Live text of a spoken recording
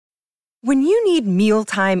When you need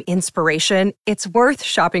mealtime inspiration, it's worth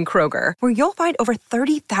shopping Kroger, where you'll find over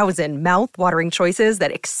 30,000 mouth-watering choices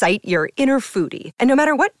that excite your inner foodie. And no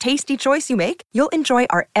matter what tasty choice you make, you'll enjoy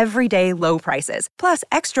our everyday low prices, plus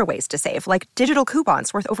extra ways to save, like digital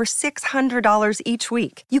coupons worth over $600 each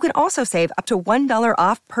week. You can also save up to $1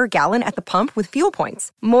 off per gallon at the pump with fuel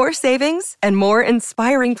points. More savings and more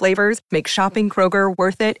inspiring flavors make shopping Kroger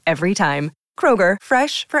worth it every time. Kroger,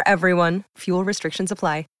 fresh for everyone. Fuel restrictions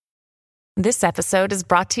apply. This episode is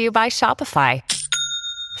brought to you by Shopify.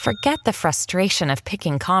 Forget the frustration of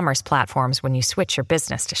picking commerce platforms when you switch your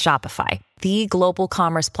business to Shopify, the global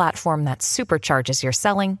commerce platform that supercharges your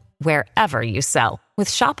selling wherever you sell. With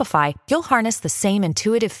Shopify, you'll harness the same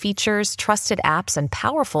intuitive features, trusted apps, and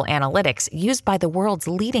powerful analytics used by the world's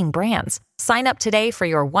leading brands. Sign up today for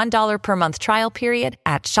your $1 per month trial period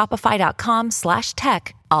at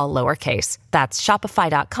shopify.com/tech, all lowercase. That's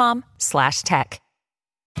shopify.com/tech.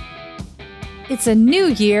 It's a new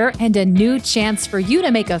year and a new chance for you to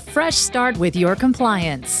make a fresh start with your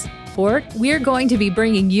compliance. For we're going to be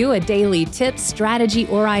bringing you a daily tip, strategy,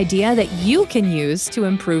 or idea that you can use to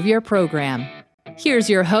improve your program. Here's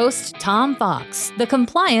your host, Tom Fox, the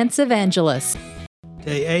Compliance Evangelist.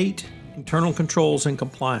 Day 8, Internal Controls and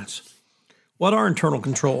Compliance. What are internal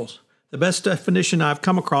controls? The best definition I've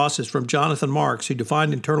come across is from Jonathan Marks, who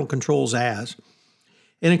defined internal controls as: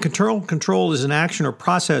 an internal control is an action or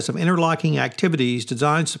process of interlocking activities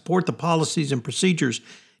designed to support the policies and procedures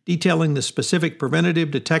detailing the specific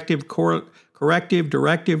preventative, detective, corrective,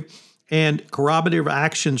 directive, and corroborative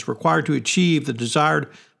actions required to achieve the desired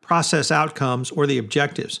process outcomes or the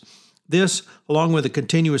objectives. This, along with the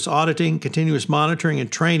continuous auditing, continuous monitoring,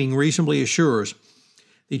 and training, reasonably assures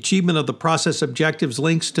the achievement of the process objectives,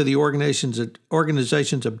 links to the organization's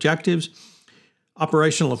objectives,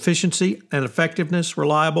 operational efficiency and effectiveness,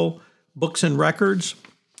 reliable books and records,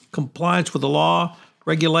 compliance with the law,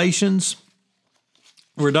 regulations,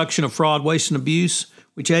 reduction of fraud, waste, and abuse,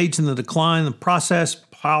 which aids in the decline of process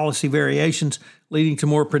policy variations, leading to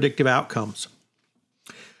more predictive outcomes.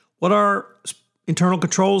 What are internal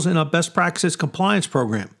controls in a best practice compliance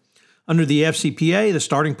program? Under the FCPA, the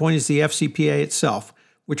starting point is the FCPA itself,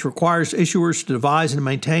 which requires issuers to devise and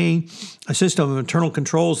maintain a system of internal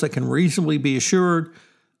controls that can reasonably be assured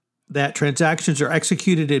that transactions are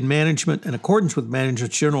executed in management in accordance with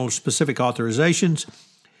management's general or specific authorizations.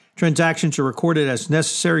 Transactions are recorded as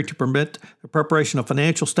necessary to permit the preparation of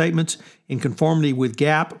financial statements in conformity with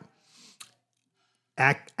GAAP.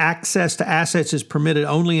 Access to assets is permitted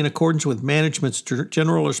only in accordance with management's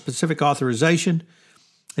general or specific authorization.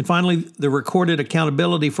 And finally, the recorded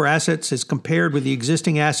accountability for assets is compared with the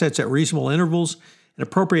existing assets at reasonable intervals, and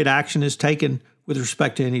appropriate action is taken with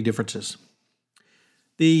respect to any differences.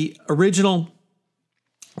 The original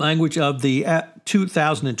language of the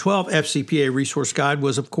 2012 FCPA Resource Guide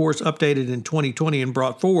was, of course, updated in 2020 and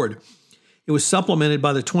brought forward. It was supplemented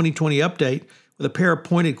by the 2020 update with a pair of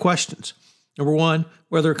pointed questions. Number one,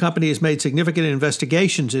 whether a company has made significant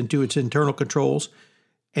investigations into its internal controls.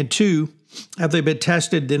 And two, have they been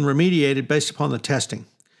tested, then remediated based upon the testing?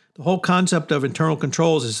 The whole concept of internal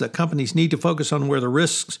controls is that companies need to focus on where the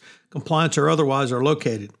risks, compliance or otherwise, are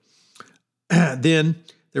located. Then,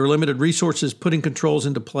 there are limited resources putting controls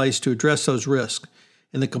into place to address those risks.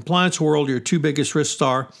 In the compliance world, your two biggest risks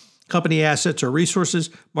are company assets or resources,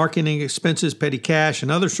 marketing expenses, petty cash, and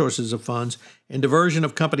other sources of funds, and diversion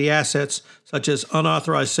of company assets such as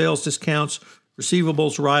unauthorized sales discounts,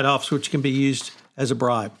 receivables, write-offs, which can be used as a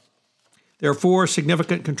bribe. There are 4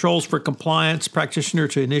 significant controls for compliance practitioner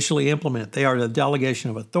to initially implement. They are the delegation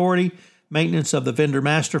of authority, maintenance of the vendor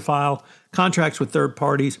master file, contracts with third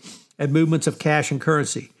parties, and movements of cash and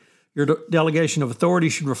currency. Your delegation of authority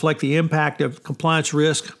should reflect the impact of compliance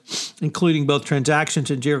risk, including both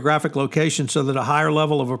transactions and geographic locations, so that a higher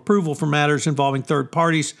level of approval for matters involving third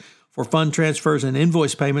parties for fund transfers and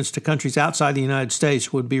invoice payments to countries outside the United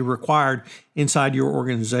States would be required inside your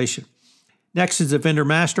organization. Next is the vendor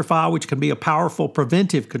master file, which can be a powerful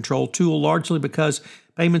preventive control tool, largely because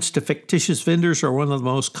payments to fictitious vendors are one of the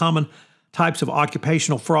most common types of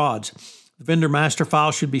occupational frauds. The vendor master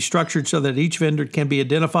file should be structured so that each vendor can be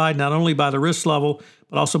identified not only by the risk level,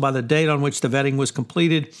 but also by the date on which the vetting was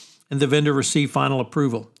completed and the vendor received final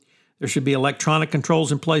approval. There should be electronic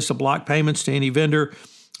controls in place to block payments to any vendor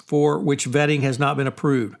for which vetting has not been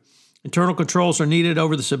approved. Internal controls are needed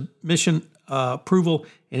over the submission, approval,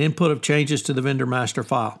 and input of changes to the vendor master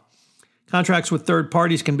file. Contracts with third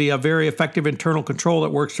parties can be a very effective internal control that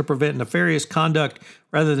works to prevent nefarious conduct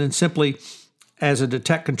rather than simply as a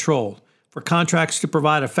detect control. For contracts to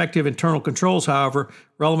provide effective internal controls, however,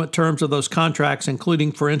 relevant terms of those contracts,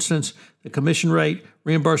 including, for instance, The commission rate,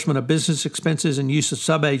 reimbursement of business expenses, and use of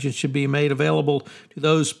subagents should be made available to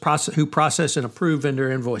those who process and approve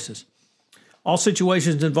vendor invoices. All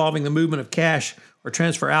situations involving the movement of cash or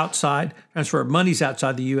transfer of monies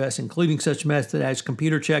outside the U.S., including such methods as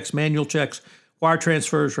computer checks, manual checks, wire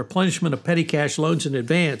transfers, replenishment of petty cash, loans in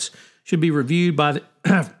advance, should be reviewed by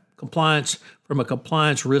the compliance from a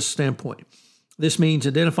compliance risk standpoint. This means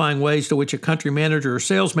identifying ways to which a country manager or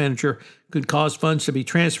sales manager could cause funds to be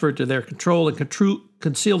transferred to their control and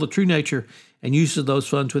conceal the true nature and use of those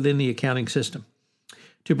funds within the accounting system.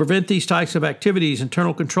 To prevent these types of activities,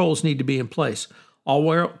 internal controls need to be in place. All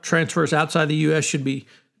wire transfers outside the U.S. should be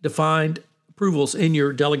defined approvals in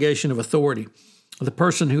your delegation of authority. The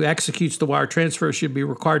person who executes the wire transfer should be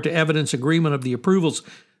required to evidence agreement of the approvals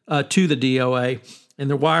to the DOA, and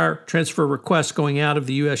the wire transfer requests going out of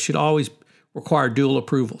the U.S. should always require dual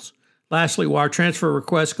approvals. Lastly, wire transfer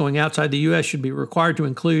requests going outside the U.S. should be required to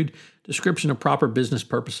include description of proper business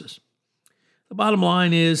purposes. The bottom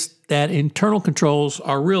line is that internal controls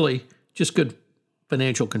are really just good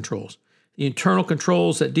financial controls. The internal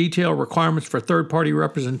controls that detail requirements for third-party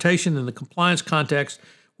representation in the compliance context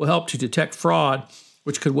will help to detect fraud,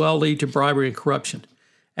 which could well lead to bribery and corruption.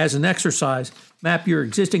 As an exercise, map your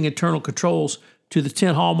existing internal controls to the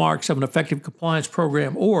 10 hallmarks of an effective compliance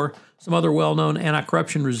program or some other well-known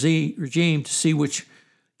anti-corruption regime to see which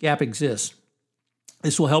gap exists.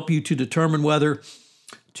 This will help you to determine whether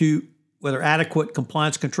adequate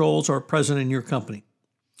compliance controls are present in your company.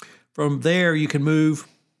 From there, you can move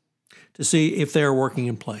to see if they're working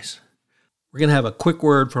in place. We're going to have a quick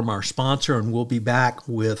word from our sponsor, and we'll be back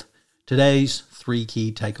with today's 3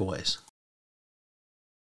 key takeaways.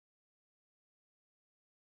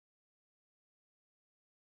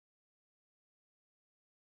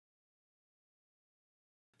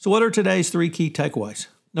 So what are today's 3 key takeaways?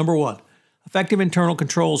 Number 1, effective internal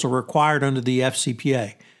controls are required under the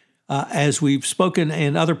FCPA. As we've spoken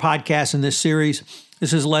in other podcasts in this series,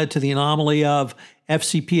 this has led to the anomaly of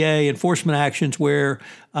FCPA enforcement actions where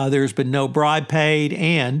there's been no bribe paid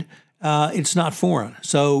and it's not foreign.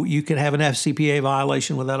 So you can have an FCPA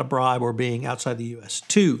violation without a bribe or being outside the U.S.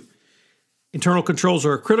 2, internal controls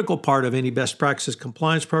are a critical part of any best practices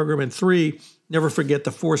compliance program. And 3, never forget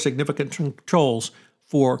the 4 significant controls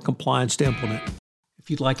for compliance to implement. If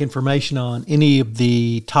you'd like information on any of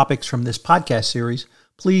the topics from this podcast series,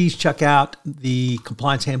 please check out the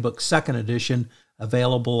Compliance Handbook 2nd edition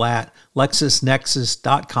available at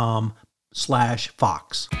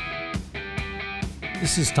lexisnexis.com/Fox.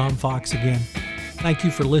 This is Tom Fox again. Thank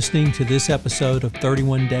you for listening to this episode of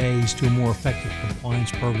 31 Days to a More Effective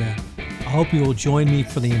Compliance Program. I hope you will join me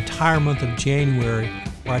for the entire month of January,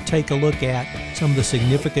 where I take a look at some of the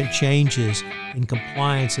significant changes in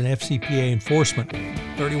compliance and FCPA enforcement.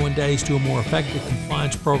 31 Days to a More Effective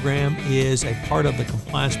Compliance Program is a part of the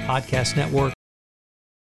Compliance Podcast Network.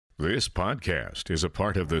 This podcast is a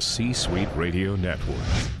part of the C-Suite Radio Network.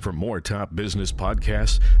 For more top business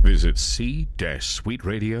podcasts, visit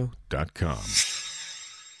c-suiteradio.com.